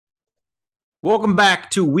Welcome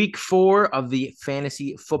back to week 4 of the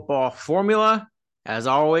fantasy football formula. As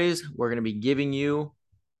always, we're going to be giving you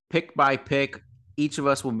pick by pick. Each of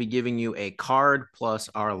us will be giving you a card plus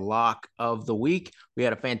our lock of the week. We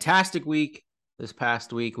had a fantastic week this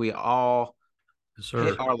past week. We all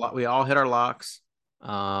hit our locks.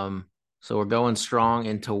 So we're going strong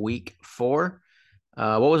into week 4.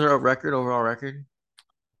 What was our overall record?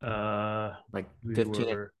 Like 15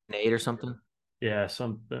 and 8 or something. Yeah,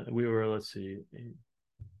 we were, let's see.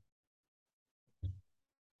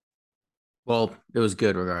 Well, it was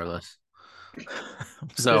good regardless.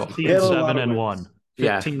 So 15, 7, and 1.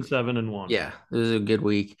 Yeah. 15, 7, and 1. Yeah, this is a good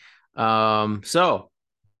week. Moving,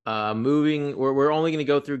 we're only going to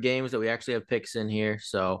go through games that we actually have picks in here.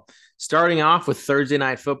 So starting off with Thursday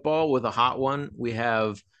night football with a hot one, we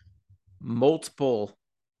have multiple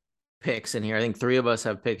picks in here. I think 3 of us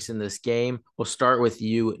have picks in this game. We'll start with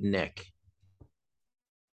you, Nick.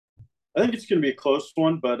 I think it's going to be a close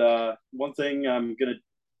one, but one thing I'm going to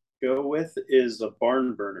go with is a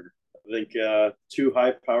barn burner. I think two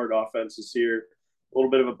high-powered offenses here. A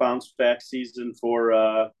little bit of a bounce-back season for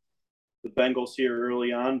the Bengals here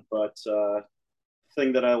early on, but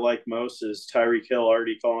thing that I like most is Tyreek Hill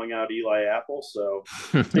already calling out Eli Apple, so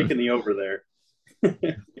taking the over there.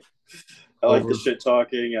 I like the shit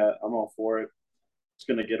talking. I'm all for it. It's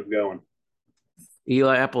going to get him going.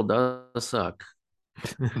 Eli Apple does suck.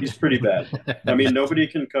 He's pretty bad. I mean, nobody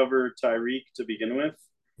can cover Tyreek to begin with.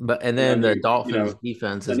 And then the Dolphins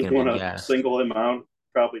defense is going to be gassed. Single him out,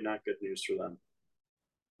 probably not good news for them.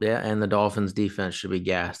 Yeah, and the Dolphins defense should be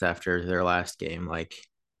gassed after their last game.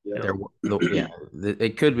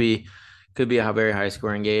 It could be a very high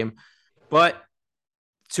scoring game. But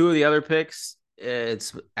 2 of the other picks,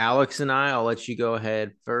 it's Alex and I'll let you go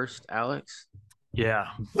ahead first, Alex. Yeah.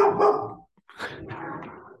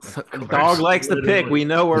 Dog likes the pick. We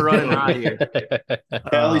know we're running hot here.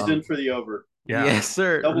 Callie's in for the over. Yeah. Yes,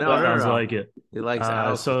 sir. Sounds like it. He likes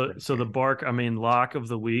so the lock of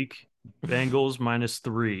the week, Bengals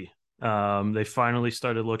 -3. They finally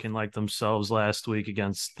started looking like themselves last week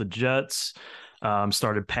against the Jets.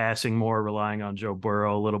 Started passing more, relying on Joe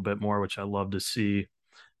Burrow a little bit more, which I love to see.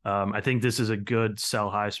 I think this is a good sell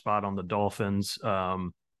high spot on the Dolphins.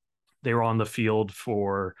 They were on the field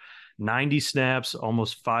for 90 snaps,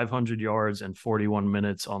 almost 500 yards, and 41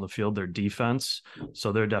 minutes on the field, their defense.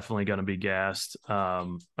 So they're definitely going to be gassed.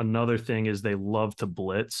 Another thing is they love to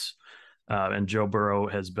blitz. And Joe Burrow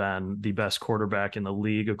has been the best quarterback in the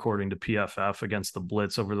league, according to PFF, against the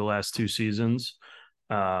blitz over the last 2 seasons.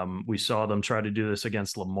 We saw them try to do this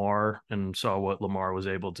against Lamar and saw what Lamar was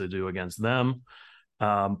able to do against them.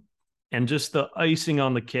 And just the icing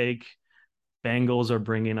on the cake, Bengals are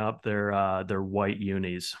bringing up their white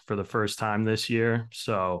unis for the first time this year.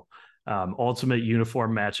 So ultimate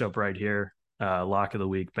uniform matchup right here. Lock of the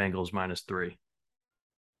week, Bengals -3.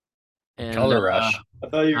 And, Color rush. I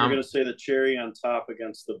thought you were going to say the cherry on top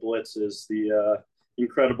against the blitz is the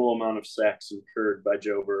incredible amount of sacks incurred by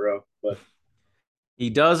Joe Burrow. But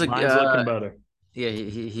he does. Mine's looking better. Yeah,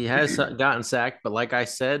 he has gotten sacked, but like I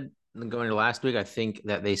said, going to last week, I think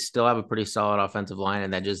that they still have a pretty solid offensive line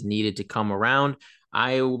and that just needed to come around.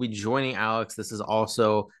 I will be joining Alex. This is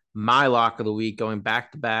also my lock of the week, going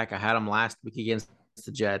back to back. I had them last week against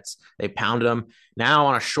the Jets. They pounded them. Now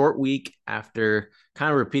on a short week after kind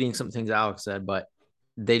of repeating some things Alex said, but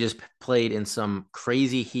they just played in some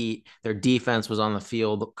crazy heat. Their defense was on the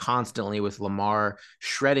field constantly with Lamar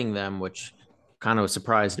shredding them, which kind of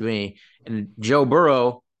surprised me. And Joe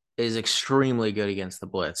Burrow is extremely good against the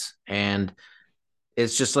blitz. And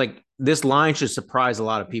it's just like this line should surprise a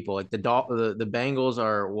lot of people. Like the Bengals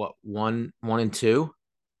are what 1-2?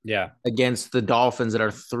 Yeah. Against the Dolphins that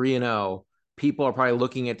are 3-0. People are probably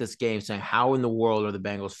looking at this game saying, how in the world are the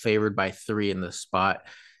Bengals favored by 3 in this spot?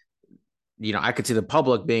 You know, I could see the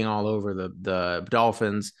public being all over the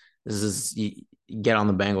Dolphins. This is you get on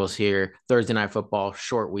the Bengals here. Thursday night football,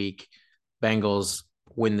 short week. Bengals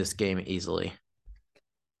win this game easily.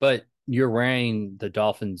 But you're wearing the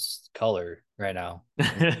Dolphins color right now.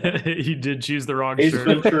 You did choose the wrong Ace shirt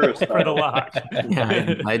Ventura for the lock.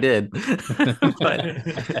 Yeah, I did.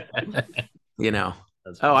 But, you know.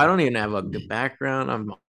 I don't even have a good background.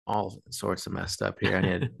 I'm all sorts of messed up here. I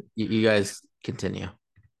need you guys continue.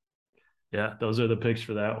 Yeah, those are the picks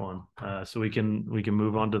for that one. So we can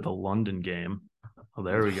move on to the London game. Oh,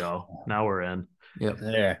 there we go. Now we're in. Yep.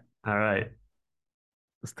 There. All right.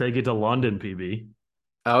 Let's take it to London, PB.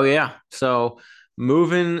 Oh, yeah. So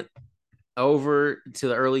moving over to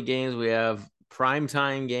the early games, we have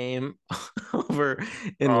primetime game over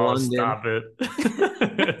in Oh, London. stop it.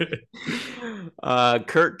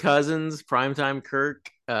 Kirk Cousins, primetime Kirk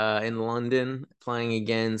in London, playing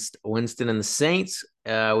against Winston and the Saints.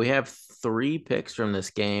 We have 3 picks from this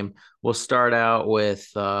game. We'll start out with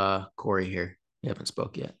Corey here. You haven't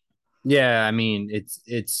spoke yet. Yeah, I mean,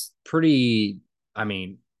 it's pretty, I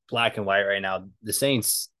mean, black and white right now. The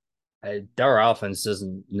Saints, their offense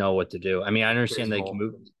doesn't know what to do. I mean, I understand they can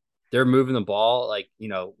move. They're moving the ball like,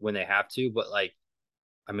 when they have to, but like,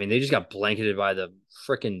 I mean, they just got blanketed by the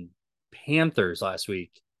freaking Panthers last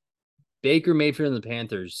week. Baker Mayfield and the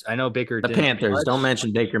Panthers. I know Baker. The Panthers. Don't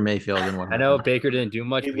mention Baker Mayfield in what I know Baker didn't do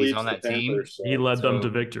much, but he's on that team. He led them to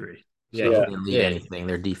victory. Yeah, he didn't lead anything.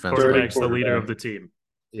 Their defense. Quarterback's the leader of the team.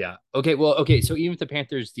 Yeah. Okay. Well, okay. So even with the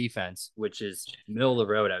Panthers defense, which is middle of the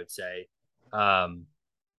road, I would say,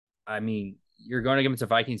 I mean, you're going against a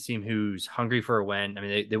Vikings team who's hungry for a win. I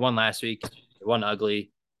mean, they won last week. They won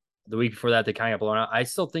ugly. The week before that, they kind of got blown out. I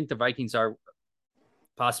still think the Vikings are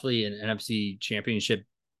possibly an NFC championship,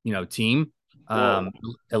 team. At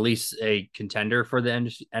least a contender for the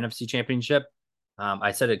NFC championship.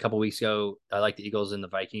 I said it a couple weeks ago. I like the Eagles and the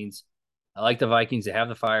Vikings. I like the Vikings. They have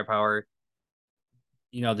the firepower.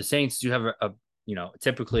 The Saints do have a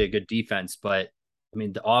typically a good defense, but I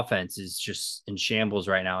mean, the offense is just in shambles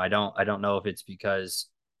right now. I don't know if it's because,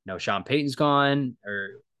 Sean Payton's gone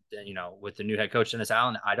or, with the new head coach Dennis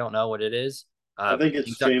Allen. I don't know what it is. I think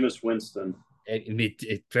it's Jameis Winston.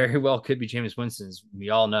 It very well could be Jameis Winston, as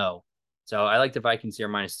we all know. So I like the Vikings here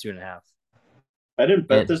 -2.5. I didn't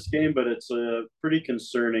bet this game, but it's pretty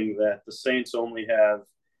concerning that the Saints only have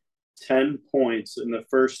 10 points in the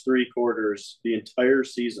first 3 quarters the entire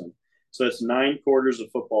season. So it's 9 quarters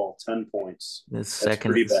of football, 10 points. This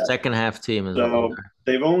second half team is so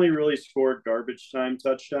they've only really scored garbage time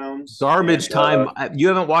touchdowns. Garbage time. You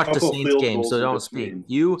haven't watched a Saints game, so don't speak. If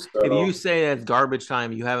you say that's garbage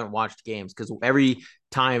time, you haven't watched games because every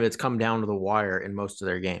time it's come down to the wire in most of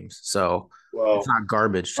their games. So it's not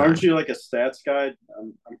garbage time. Aren't you like a stats guy?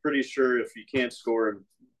 I'm pretty sure if you can't score in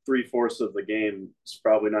 3/4 of the game, it's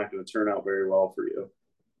probably not going to turn out very well for you.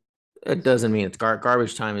 It doesn't mean it's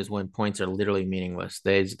garbage time is when points are literally meaningless.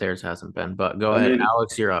 Theirs hasn't been, but go ahead,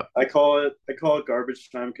 Alex, you're up. I call it garbage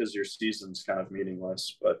time because your season's kind of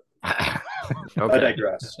meaningless, but okay. I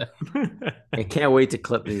digress. I can't wait to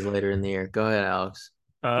clip these later in the year. Go ahead, Alex.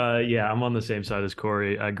 Yeah, I'm on the same side as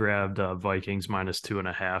Corey. I grabbed Vikings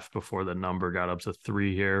 -2.5 before the number got up to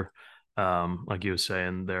 3 here. Like you were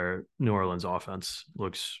saying, their New Orleans offense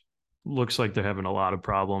looks like they're having a lot of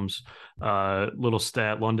problems. Little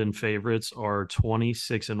stat: London favorites are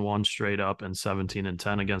 26-1 straight up and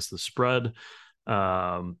 17-10 against the spread.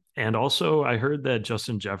 And also, I heard that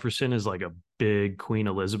Justin Jefferson is like a big Queen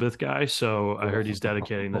Elizabeth guy, so I heard he's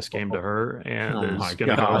dedicating this game to her, and is going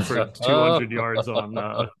to go for 200 yards on.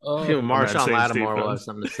 Marshawn Lattimore will have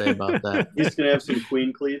something to say about that. He's going to have some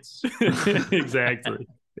Queen cleats. Exactly.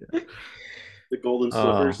 The golden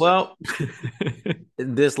slippers. Well,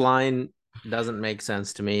 this line doesn't make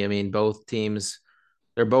sense to me. I mean, both teams,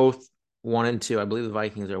 they're both 1-2. I believe the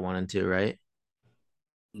Vikings are 1-2, right?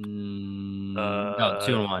 No,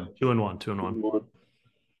 2-1. 2-1.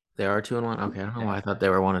 They are 2-1. Okay, I don't know why I thought they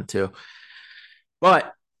were 1-2.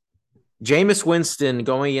 But Jameis Winston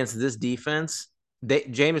going against this defense.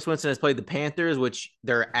 Jameis Winston has played the Panthers, which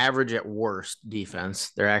they're average at worst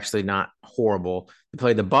defense. They're actually not horrible. They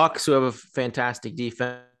played the Bucs, who have a fantastic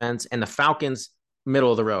defense, and the Falcons,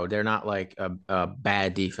 middle of the road. They're not like a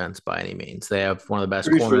bad defense by any means. They have one of the best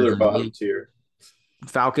corners in the league. Tier.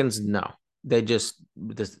 Falcons, no. They just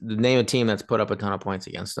name a team that's put up a ton of points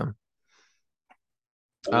against them.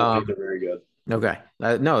 I don't think they're very good. Okay.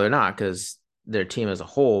 No, they're not because their team as a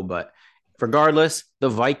whole. But regardless, the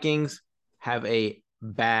Vikings have a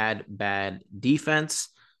bad defense.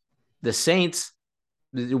 The Saints,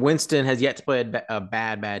 Winston has yet to play a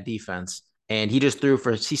bad defense. And he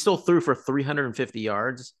still threw for 350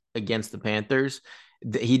 yards against the Panthers.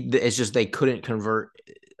 It's just they couldn't convert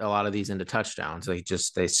a lot of these into touchdowns.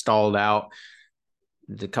 They stalled out.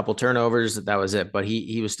 A couple turnovers, that was it. But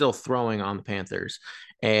he was still throwing on the Panthers.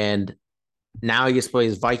 And now he gets to play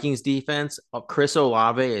his Vikings defense. Chris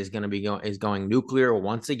Olave is going nuclear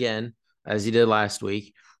once again, as he did last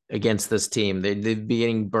week against this team. They'd be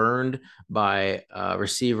getting burned by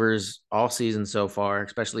receivers all season so far,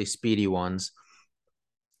 especially speedy ones.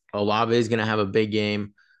 Olave is going to have a big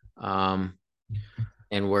game, and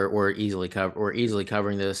we're easily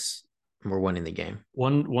covering this. And we're winning the game.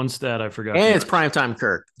 One stat I forgot, and it's primetime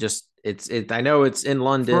Kirk. I know it's in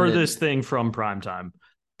London. Furthest thing from primetime,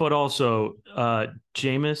 but also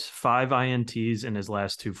Jameis 5 INTs in his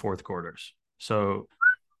last 2 fourth quarters. So,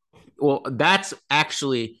 well, that's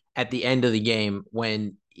actually at the end of the game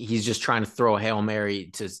when he's just trying to throw a Hail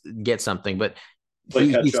Mary to get something. But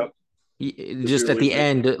catch up. Just at the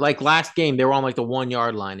end, like last game, they were on like the 1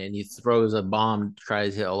 yard line and he throws a bomb,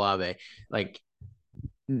 tries to hit Olave. Like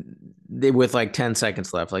with like 10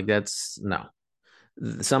 seconds left. Like that's no.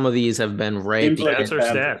 Some of these have been right. Stats are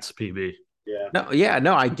stats, PB. Yeah.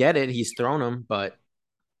 No, I get it. He's thrown them, but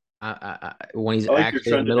when he's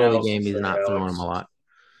actually in the middle of the game, he's not throwing them a lot.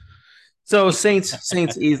 So Saints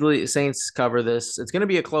cover this. It's going to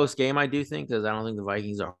be a close game, I do think, because I don't think the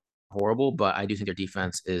Vikings are horrible, but I do think their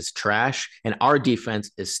defense is trash, and our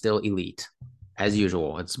defense is still elite, as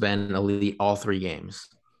usual. It's been elite all 3 games.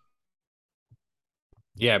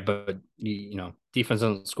 Yeah, but defense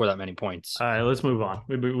doesn't score that many points. All right, let's move on.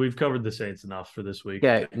 We've covered the Saints enough for this week.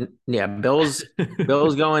 Yeah. Bills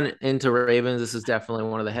going into Ravens. This is definitely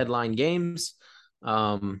one of the headline games.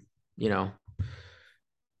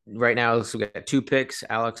 Right now, so we got 2 picks,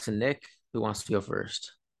 Alex and Nick. Who wants to go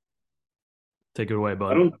first? Take it away,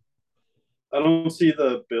 bud. I don't see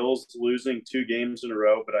the Bills losing 2 games in a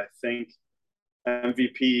row, but I think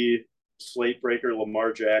MVP slate breaker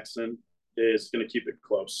Lamar Jackson is going to keep it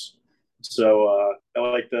close. So I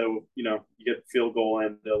like you get field goal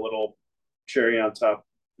and a little cherry on top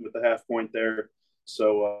with the half point there.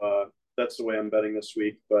 So that's the way I'm betting this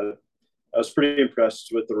week. But I was pretty impressed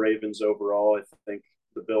with the Ravens overall. I think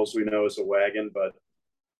the Bills we know is a wagon, but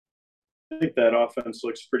I think that offense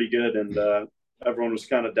looks pretty good. And everyone was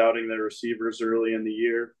kind of doubting their receivers early in the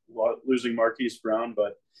year, losing Marquise Brown,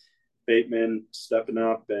 but Bateman stepping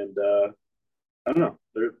up. And I don't know.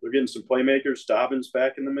 They're getting some playmakers. Dobbins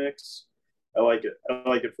back in the mix. I like it. I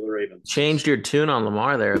like it for the Ravens. Changed your tune on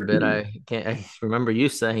Lamar there a bit. I remember you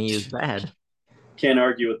saying he was bad. Can't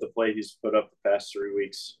argue with the play he's put up the past 3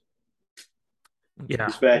 weeks. Yeah,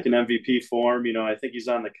 he's back in MVP form. I think he's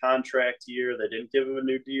on the contract year. They didn't give him a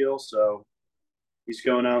new deal, so he's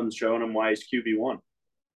going out and showing them why he's QB1.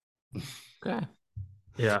 Okay.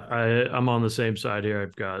 Yeah, I'm on the same side here.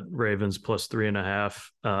 I've got Ravens plus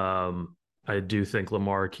 3.5. I do think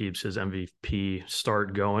Lamar keeps his MVP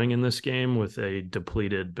start going in this game with a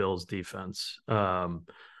depleted Bills defense.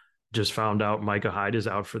 Just found out Micah Hyde is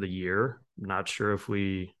out for the year. Not sure if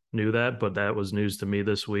we knew that, but that was news to me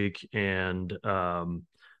this week. And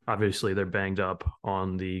obviously they're banged up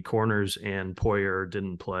on the corners, and Poyer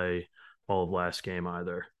didn't play all of last game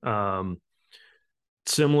either.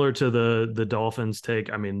 Similar to the Dolphins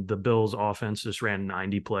take, I mean, the Bills offense just ran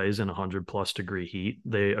 90 plays in 100+ degree heat.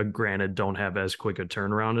 They, granted, don't have as quick a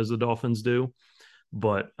turnaround as the Dolphins do,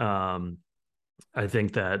 but I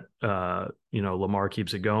think that, Lamar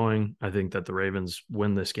keeps it going. I think that the Ravens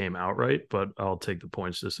win this game outright, but I'll take the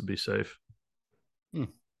points just to be safe.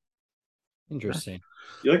 Interesting.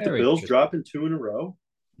 You like the Bills dropping 2 in a row?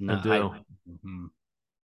 No, I do.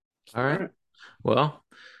 All right. Well,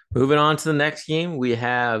 moving on to the next game, we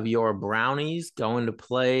have your Brownies going to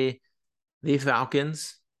play the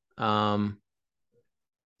Falcons. The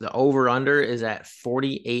over-under is at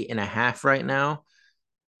 48.5 right now.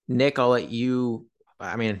 Nick, I'll let you.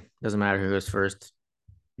 I mean, doesn't matter who goes first.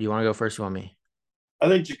 Do you want to go first? You want me? I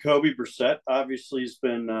think Jacoby Brissett obviously has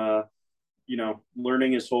been,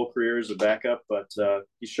 learning his whole career as a backup, but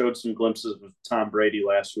he showed some glimpses of Tom Brady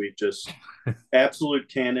last week. Just absolute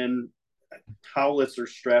cannon. Howlets are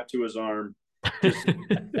strapped to his arm. Just,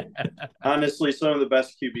 honestly, some of the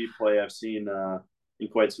best QB play I've seen in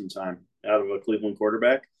quite some time out of a Cleveland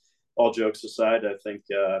quarterback. All jokes aside, I think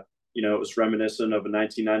it was reminiscent of a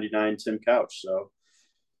 1999 Tim Couch. So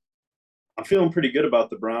I'm feeling pretty good about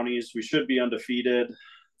the Brownies. We should be undefeated, if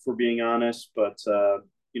we're being honest, but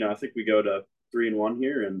I think we go to 3-1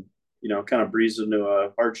 here and kind of breeze into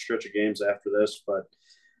a hard stretch of games after this. But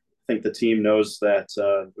I think the team knows that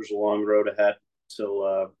there's a long road ahead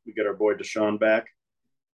till we get our boy Deshaun back.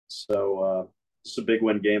 So it's a big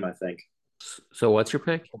win game, I think. So what's your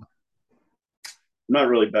pick? I'm not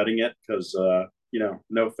really betting it because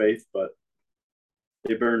no faith, but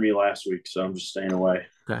they burned me last week, so I'm just staying away.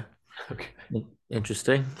 Okay.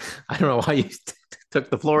 Interesting. I don't know why you took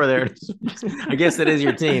the floor there. I guess it is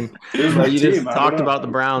your team. You just talked about the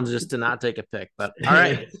Browns just to not take a pick. But all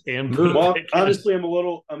right. Honestly, I'm a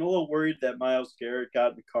little worried that Myles Garrett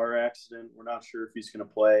got in a car accident. We're not sure if he's going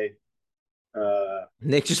to play.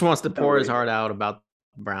 Nick just wants to pour his heart out about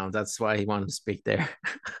the Browns. That's why he wanted to speak there.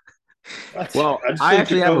 Well, I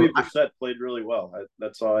actually have Brissett played really well.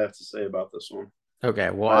 That's all I have to say about this one.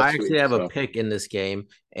 Okay, well, I actually have a pick in this game,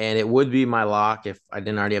 and it would be my lock if I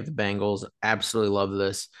didn't already have the Bengals. Absolutely love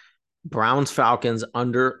this. Browns-Falcons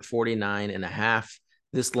under 49.5.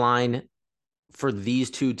 This line for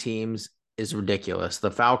these two teams is ridiculous.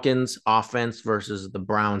 The Falcons offense versus the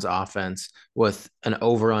Browns offense with an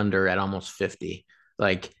over under at almost 50.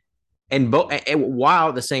 Like, and while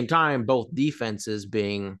at the same time, both defenses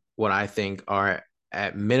being what I think are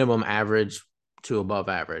at minimum average to above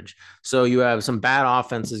average. So you have some bad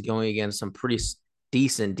offenses going against some pretty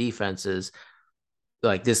decent defenses.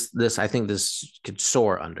 Like this, I think this could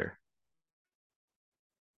soar under.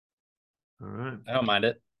 All right. I don't mind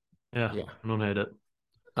it. Yeah. I don't hate it.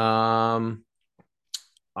 All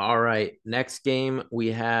right. Next game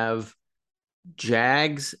we have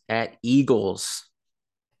Jags at Eagles.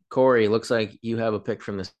 Corey, looks like you have a pick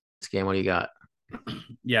from this game. What do you got?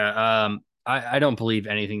 Yeah. I don't believe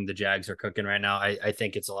anything the Jags are cooking right now. I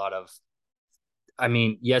think it's a lot of, I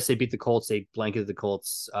mean, yes, they beat the Colts. They blanketed the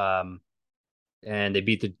Colts. And they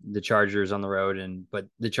beat the Chargers on the road. But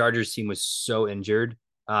the Chargers team was so injured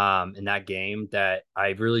in that game that I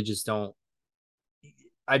really just don't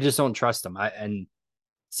trust them. And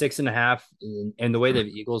 6.5 and the way the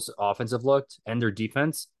Eagles offense have looked and their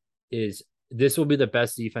defense is this will be the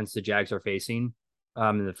best defense the Jags are facing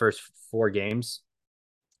in the first 4 games.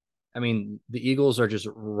 I mean, the Eagles are just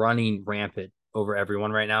running rampant over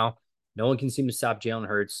everyone right now. No one can seem to stop Jalen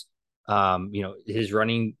Hurts. His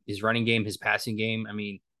running game, his passing game. I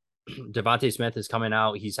mean, Devontae Smith is coming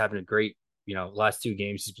out. He's having a great, last 2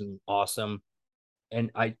 games. He's been awesome. And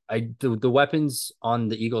the weapons on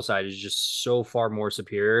the Eagle side is just so far more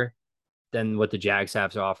superior than what the Jags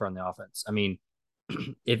have to offer on the offense. I mean,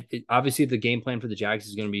 obviously the game plan for the Jags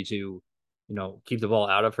is going to be to, keep the ball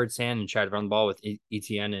out of Hurts' hand and try to run the ball with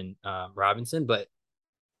Etienne and Robinson, but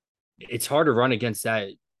it's hard to run against that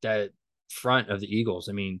front of the Eagles.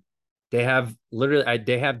 I mean, they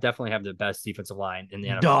definitely have the best defensive line in the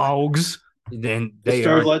NFL. Dogs. Then they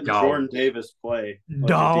started are letting dogs. Jordan Davis play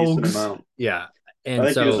Dogs. a decent amount. Yeah. And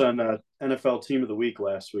I think he was on NFL Team of the Week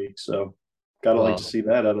last week, so gotta like to see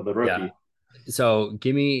that out of the rookie. Yeah. So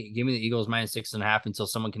give me the Eagles minus 6.5 until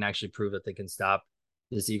someone can actually prove that they can stop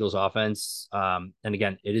this Eagles offense. And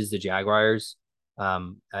again, it is the Jaguars.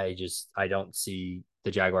 I don't see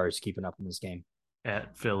the Jaguars keeping up in this game.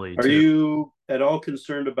 At Philly. Are you at all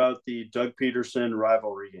concerned about the Doug Peterson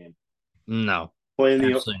rivalry game? No. Playing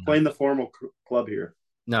the formal club here.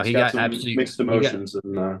 No, he got absolutely mixed emotions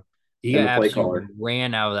he got absolutely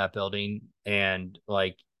ran out of that building. And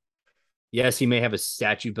yes, he may have a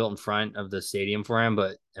statue built in front of the stadium for him,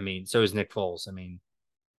 but I mean, so is Nick Foles. I mean,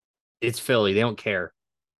 it's Philly. They don't care.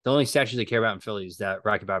 The only statue they care about in Philly is that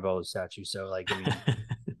Rocky Balboa statue. So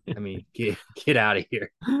get out of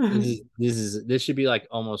here. This should be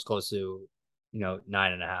almost close to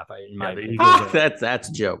 9.5. In my opinion. That's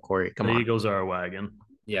a joke, Corey. Come on. The Eagles are a wagon.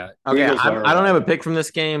 Yeah. Okay. I don't have a pick from this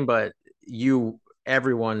game, but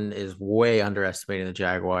everyone is way underestimating the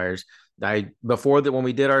Jaguars. When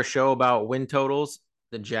we did our show about win totals,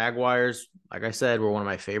 the Jaguars, like I said, were one of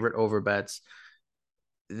my favorite over bets.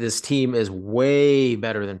 This team is way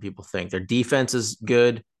better than people think. Their defense is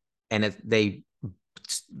good, and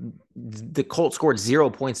the Colts scored 0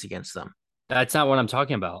 points against them. That's not what I'm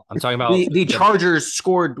talking about. I'm talking about the Chargers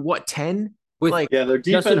scored 10? Their defense.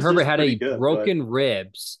 Justin Herbert had broken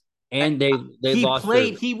ribs, and they lost.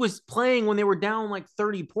 He was playing when they were down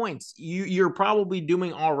 30 points. You're probably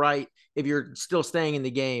doing all right if you're still staying in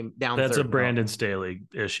the game down. That's a Brandon Staley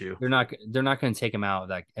issue. They're not going to take him out.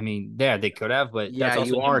 They could have, but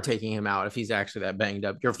you are taking him out if he's actually that banged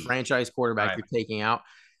up. Your franchise quarterback, you're taking out.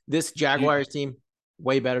 This Jaguars team,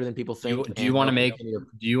 way better than people think. Do you want to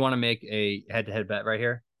make a head-to-head bet right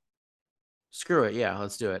here? Screw it. Yeah,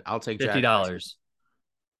 let's do it. I'll take $50.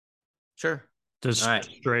 Sure. Just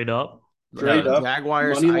straight up.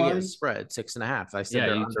 Jaguars, I get a spread 6.5. I said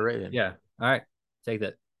they're underrated. Yeah. All right. Take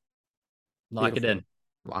that. Lock it in.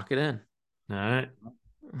 All right.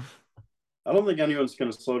 I don't think anyone's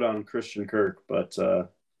going to slow down Christian Kirk, but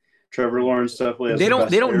Trevor Lawrence definitely has they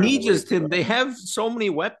don't need they have so many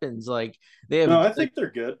weapons. They have. No, I think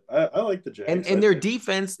they're good. I like the Jags. And their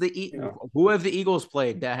defense, who have the Eagles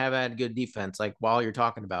played that have had good defense? While you're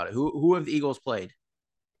talking about it, who have the Eagles played?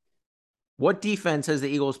 What defense has the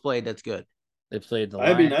Eagles played that's good? They played the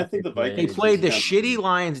Lions. I think the Vikings. They played the shitty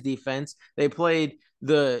Lions defense. They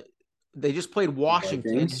just played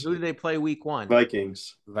Washington. Vikings. Who did they play week 1?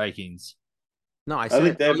 Vikings. No, I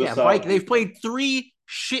said they've played 3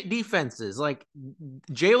 shit defenses.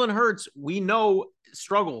 Jalen Hurts, we know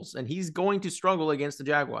struggles, and he's going to struggle against the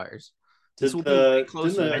Jaguars. Didn't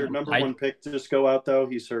their number 1 pick just go out though?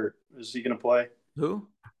 He's hurt. Is he going to play? Who?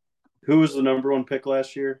 Who was the number 1 pick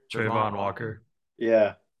last year? Trayvon Walker.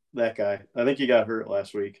 Yeah, that guy. I think he got hurt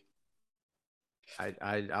last week.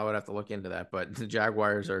 I would have to look into that, but the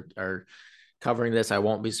Jaguars are covering this. I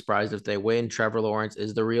won't be surprised if they win. Trevor Lawrence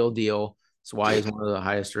is the real deal. That's why he's one of the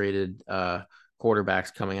highest rated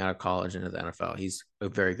quarterbacks coming out of college into the NFL. He's a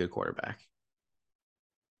very good quarterback.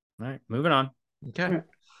 All right, moving on. Okay.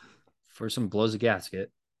 For some blows a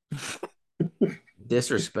gasket.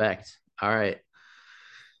 Disrespect. All right.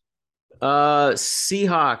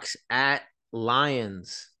 Seahawks at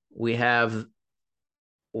Lions. We have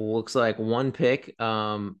looks like one pick.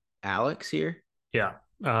 Alex here. Yeah.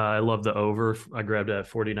 I love the over. I grabbed it at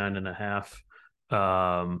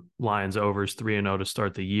 49.5. Lions overs 3-0 to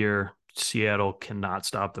start the year. Seattle cannot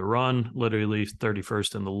stop the run, literally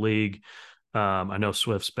 31st in the league. I know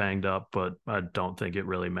Swift's banged up, but I don't think it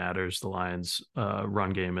really matters. The Lions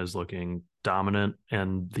run game is looking dominant,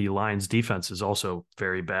 and the Lions defense is also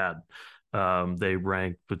very bad. They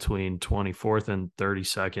rank between 24th and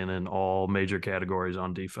 32nd in all major categories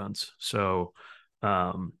on defense. So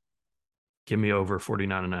give me over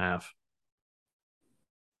 49.5.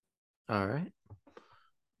 All right.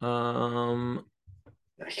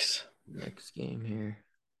 Nice. Next game here.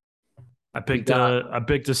 I picked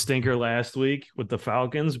a stinker last week with the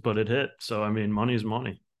Falcons, but it hit. So I mean, money's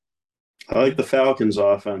money. I like the Falcons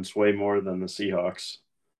offense way more than the Seahawks.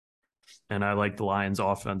 And I like the Lions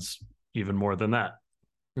offense even more than that.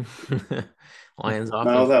 Lions offense.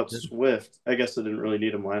 Now without Swift, I guess I didn't really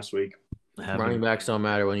need him last week. Running backs don't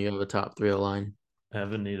matter when you have a top 3 line.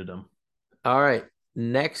 Haven't needed them. All right.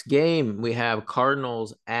 Next game, we have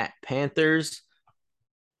Cardinals at Panthers.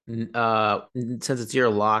 Since it's your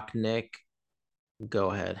lock, Nick,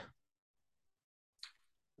 go ahead.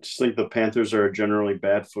 I just think the Panthers are a generally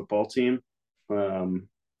bad football team. And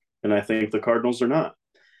I think the Cardinals are not.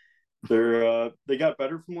 They got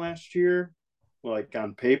better from last year, like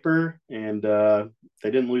on paper, and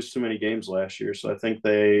they didn't lose too many games last year. So I think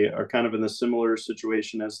they are kind of in a similar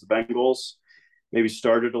situation as the Bengals. Maybe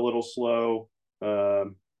started a little slow.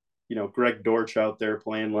 Greg Dortch out there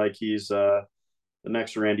playing like he's the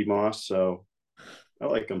next Randy Moss. So I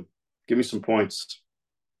like him. Give me some points.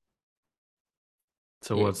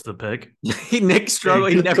 So what's the pick? Nick's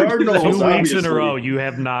struggling. He never Cardinals, 2 weeks in a row. You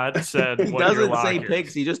have not said he what your doesn't lock say is.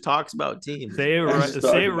 picks. He just talks about teams. Say it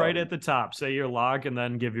right at the top. Say your lock and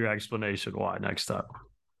then give your explanation why next time.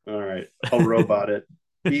 All right. I'll robot it.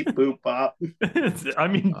 Beep, boop, bop. I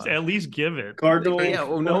mean, at least give it. Cardinals. Yeah,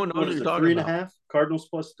 well, no one knows what you're talking 3.5? about. Cardinals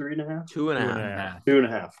plus 3.5? 2.5.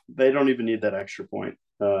 2.5. They don't even need that extra point.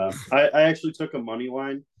 I actually took a money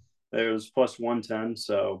line. It was plus 110,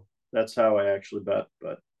 so that's how I actually bet.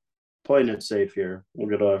 But playing it safe here, we'll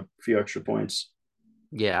get a few extra points.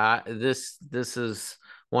 Yeah, this is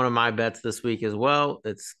one of my bets this week as well.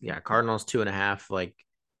 It's Cardinals 2.5. Like,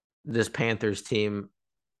 this Panthers team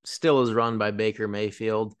still is run by Baker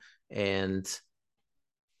Mayfield, and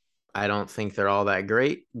I don't think they're all that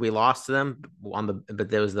great. We lost to them but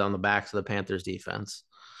that was on the backs of the Panthers defense,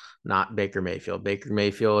 not Baker Mayfield. Baker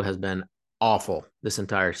Mayfield has been awful this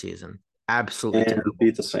entire season. Absolutely terrible.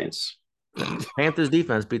 Beat the Saints. Panthers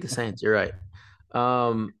defense beat the Saints. You're right.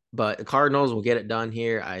 But the Cardinals will get it done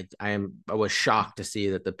here. I was shocked to see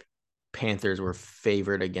that the Panthers were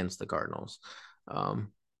favored against the Cardinals.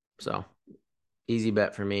 So easy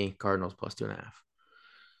bet for me. Cardinals plus 2.5.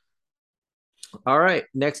 All right.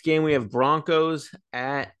 Next game, we have Broncos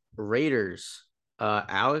at Raiders.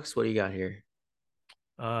 Alex, what do you got here?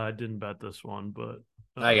 I didn't bet this one, but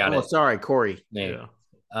I got it. Sorry, Corey. Yeah.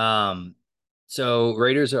 So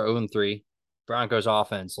Raiders are 0-3. Broncos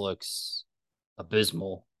offense looks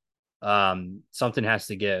abysmal. Something has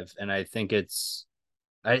to give, and I think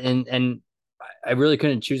I really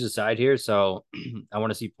couldn't choose a side here, so I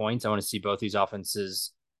want to see points. I want to see both these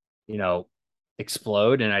offenses,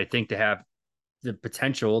 explode, and I think they have the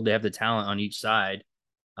potential. They have the talent on each side.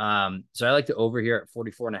 So I like the over here at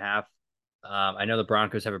 44.5. I know the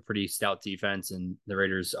Broncos have a pretty stout defense, and the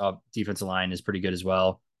Raiders' defensive line is pretty good as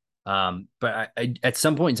well. But I at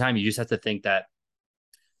some point in time, you just have to think that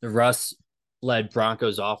the Russ-led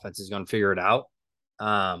Broncos offense is going to figure it out.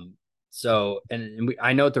 So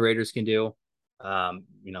I know what the Raiders can do. Like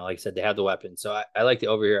I said, they have the weapon. So I like the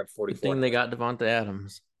over here at 44. Good thing they got Devonta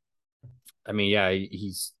Adams. I mean, yeah,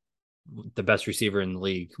 he's the best receiver in the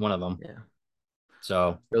league, one of them. Yeah.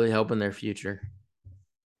 So really helping their future.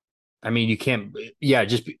 I mean, you can't. Yeah,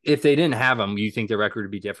 just if they didn't have him, you think the record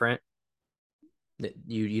would be different?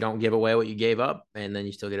 You don't give away what you gave up, and then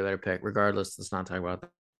you still get a better pick. Regardless, let's not talk about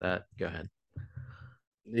that. Go ahead.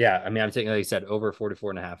 Yeah, I mean, I'm taking, like I said, over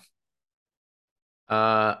 44.5.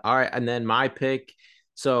 All right, and then my pick.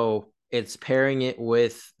 So it's pairing it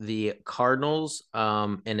with the Cardinals,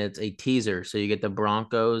 and it's a teaser. So you get the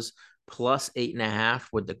Broncos plus 8.5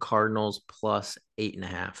 with the Cardinals plus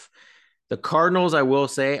 8.5. The Cardinals, I will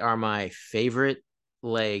say, are my favorite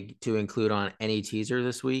leg to include on any teaser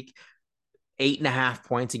this week. 8.5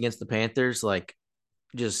 points against the Panthers. Like,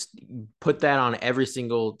 just put that on every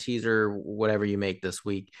single teaser, whatever you make this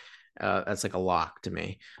week. That's like a lock to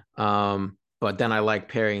me. But then I like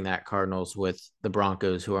pairing that Cardinals with the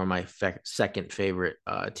Broncos, who are my second favorite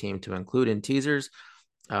team to include in teasers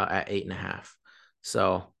at 8.5.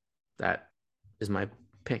 So that is my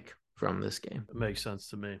pick from this game. It makes sense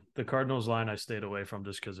to me. The Cardinals line I stayed away from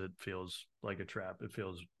just because it feels like a trap. It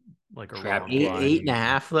feels like a Trap. wrong Eight,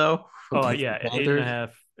 line. 8.5 though. Oh yeah, 8.5.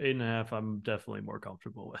 8.5. I'm definitely more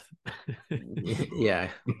comfortable with. Yeah,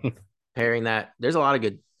 pairing that. There's a lot of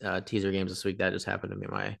good teaser games this week. That just happened to be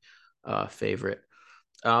my favorite.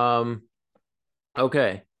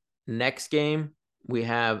 Okay, next game we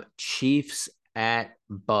have Chiefs at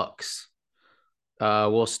Bucks.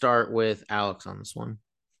 We'll start with Alex on this one.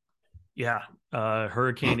 Yeah,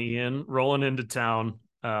 Hurricane Ian rolling into town.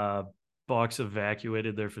 Bucks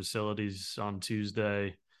evacuated their facilities on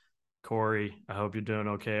Tuesday. Corey, I hope you're doing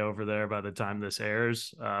okay over there by the time this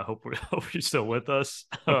airs. Hope you're still with us.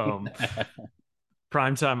 Primetime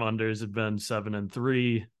unders have been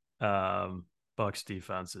 7-3. Bucks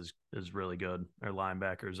defense is really good. Our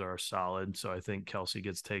linebackers are solid, so I think Kelsey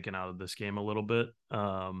gets taken out of this game a little bit.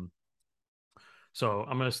 So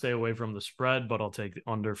I'm going to stay away from the spread, but I'll take the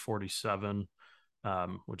under 47,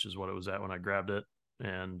 which is what it was at when I grabbed it,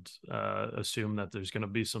 and assume that there's going to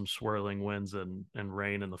be some swirling winds and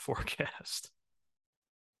rain in the forecast.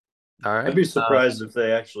 All right. I'd be surprised if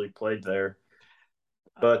they actually played there.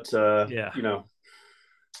 But, yeah,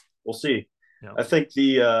 we'll see. Yeah. I think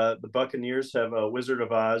the Buccaneers have a Wizard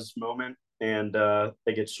of Oz moment, and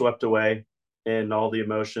they get swept away in all the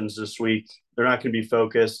emotions this week. They're not going to be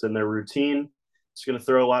focused in their routine. It's going to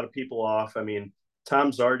throw a lot of people off. I mean,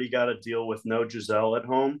 Tom's already got to deal with no Giselle at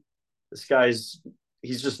home. This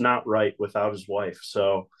he's just not right without his wife.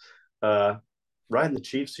 So riding the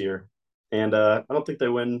Chiefs here. And I don't think they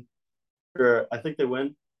win. Or I think they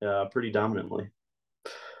win pretty dominantly.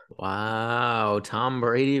 Wow, Tom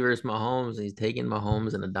Brady versus Mahomes. He's taking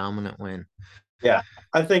Mahomes in a dominant win. Yeah,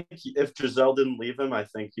 I think if Giselle didn't leave him, I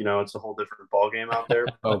think it's a whole different ball game out there.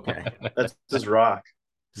 Okay, that's his rock.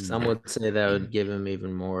 Some would say that would give him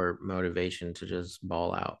even more motivation to just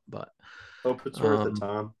ball out, but hope it's worth it,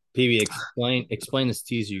 Tom. PB, explain this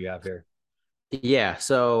teaser you have here. Yeah,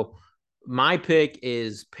 so my pick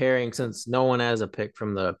is pairing, since no one has a pick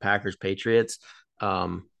from the Packers Patriots.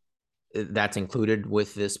 That's included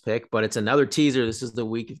with this pick, but it's another teaser. This is the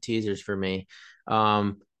week of teasers for me.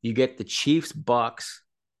 You get the Chiefs Bucks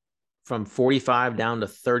from 45 down to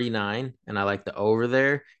 39, and I like the over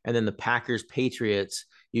there. And then the Packers Patriots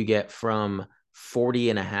you get from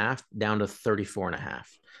 40.5 down to 34.5.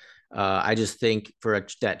 I just think for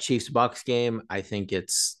that Chiefs Bucks game, I think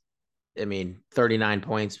 39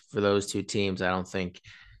 points for those two teams.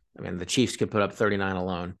 The Chiefs could put up 39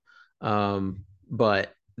 alone.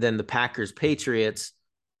 But then the Packers Patriots,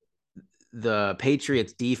 the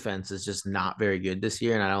Patriots defense is just not very good this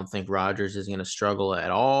year. And I don't think Rodgers is going to struggle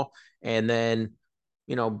at all. And then,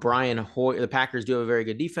 Brian Hoyer, the Packers do have a very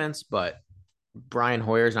good defense, but Brian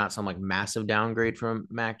Hoyer is not some like massive downgrade from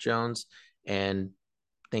Mac Jones. And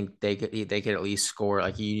I think they could at least score.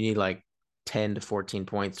 Like, you need like 10 to 14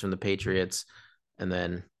 points from the Patriots and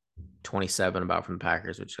then 27 about from the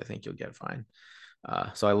Packers, which I think you'll get fine.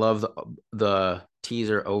 So I love the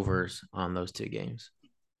teaser overs on those two games.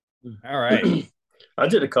 All right. I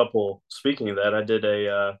did a couple. Speaking of that, I did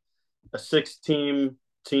a 6-team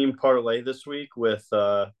parlay this week with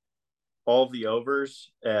all the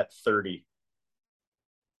overs at 30.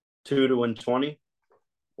 2 to win 20.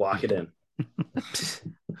 Lock it in.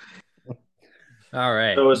 All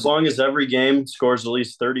right. So as long as every game scores at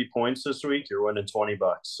least 30 points this week, you're winning $20.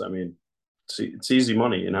 I mean, it's easy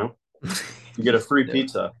money, You get a free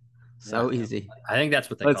pizza. So easy. I think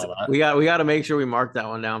that's what they call that. We got to make sure we mark that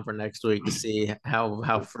one down for next week to see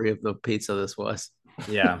how free of the pizza this was.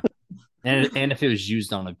 Yeah, and if it was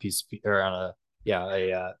used on a piece or on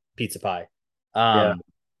a pizza pie. All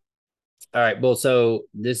right. Well, so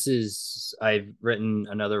I've written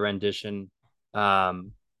another rendition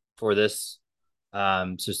for this.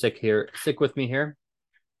 So stick with me here.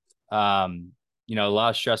 A lot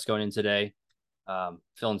of stress going in today.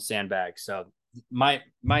 Filling sandbags. So might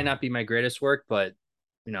not be my greatest work, but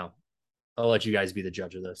I'll let you guys be the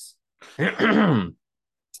judge of this. The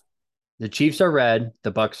Chiefs are red,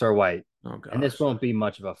 the Bucks are white. Oh, gosh. And this won't be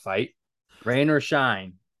much of a fight. Rain or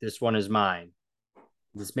shine, this one is mine.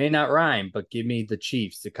 This may not rhyme, but give me the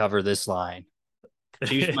Chiefs to cover this line.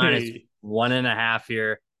 Chiefs minus 1.5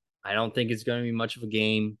 here. I don't think it's going to be much of a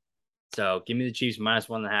game. So give me the Chiefs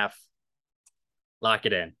 -1.5. Lock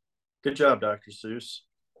it in. Good job, Dr. Seuss.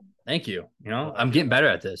 Thank you. I'm getting better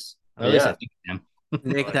at this. Or at least I think I am.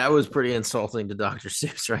 Nick, that was pretty insulting to Dr.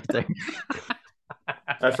 Seuss right there.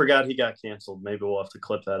 I forgot he got canceled. Maybe we'll have to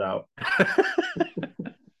clip that out.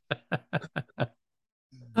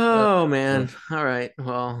 Oh man. All right.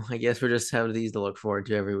 Well, I guess we're just having these to look forward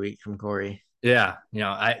to every week from Corey. Yeah.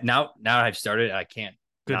 I now I've started, I can't.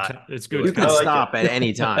 It's good. You can stop at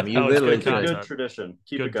any time. You literally it's a good tradition.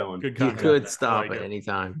 Keep it going. You could stop at any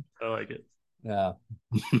time. I like it. Yeah.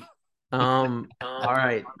 All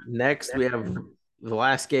right. Next we have the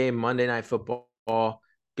last game, Monday Night Football.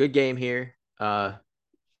 Good game here.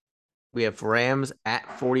 We have Rams at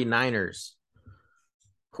 49ers.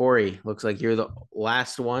 Corey, looks like you're the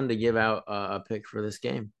last one to give out a pick for this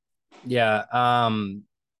game. Yeah.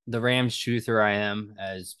 The Rams truther I am,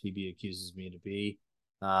 as PB accuses me to be.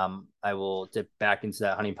 I will dip back into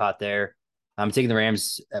that honey pot there. I'm taking the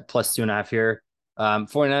Rams at +2.5 here.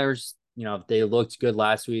 49ers, they looked good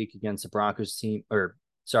last week against the Broncos team,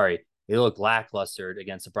 they looked lackluster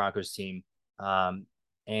against the Broncos team.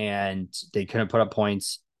 And they couldn't put up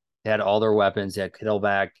points. They had all their weapons. They had Kittle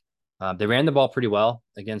back. They ran the ball pretty well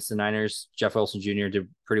against the Niners. Jeff Wilson Jr. did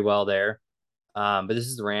pretty well there. But this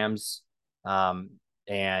is the Rams.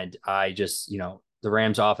 And I just, the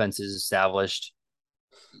Rams offense is established.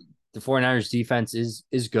 The 49ers defense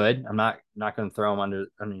is good. I'm not going to throw them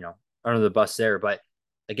under the bus there, but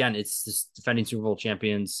again, it's this defending Super Bowl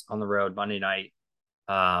champions on the road Monday night.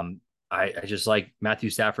 I just like Matthew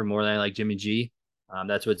Stafford more than I like Jimmy G.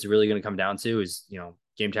 That's what's really going to come down to is,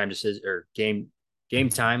 game time decision or game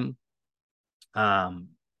time. And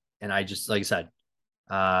I just, like I said,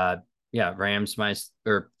 Rams plus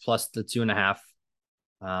the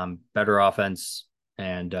 2.5, better offense.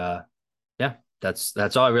 And,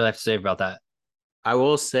 that's all I really have to say about that. I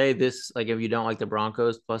will say this, like, if you don't like the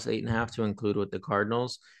Broncos +8.5 to include with the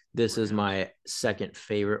Cardinals, this is my second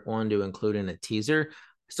favorite one to include in a teaser.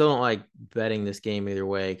 I still don't like betting this game either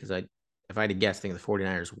way because if I had to guess, I think the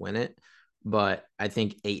 49ers win it. But I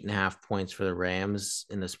think 8.5 points for the Rams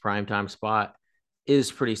in this primetime spot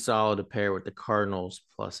is pretty solid to pair with the Cardinals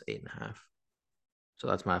 +8.5. So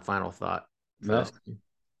that's my final thought. I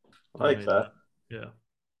like that. Yeah.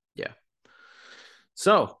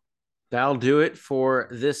 So that'll do it for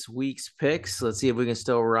this week's picks. Let's see if we can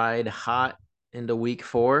still ride hot into week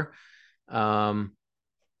 4. And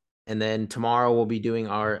then tomorrow we'll be doing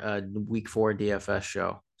our week 4 DFS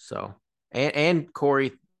show. So, and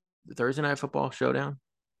Corey, Thursday Night Football Showdown.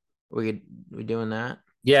 We doing that?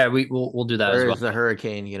 Yeah, we'll do that. Or as well. Is the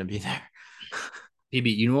Hurricane going to be there?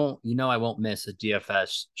 PB, I won't miss a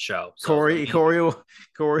DFS show. So Corey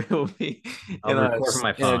will be. I'll record from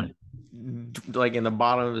my phone. Like in the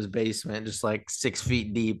bottom of his basement, just like 6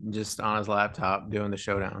 feet deep, just on his laptop doing the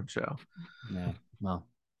Showdown show. Yeah, well,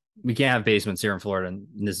 we can't have basements here in Florida, and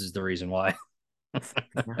this is the reason why.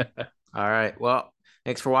 All right. Well,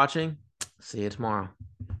 thanks for watching. See you tomorrow.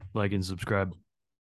 Like and subscribe.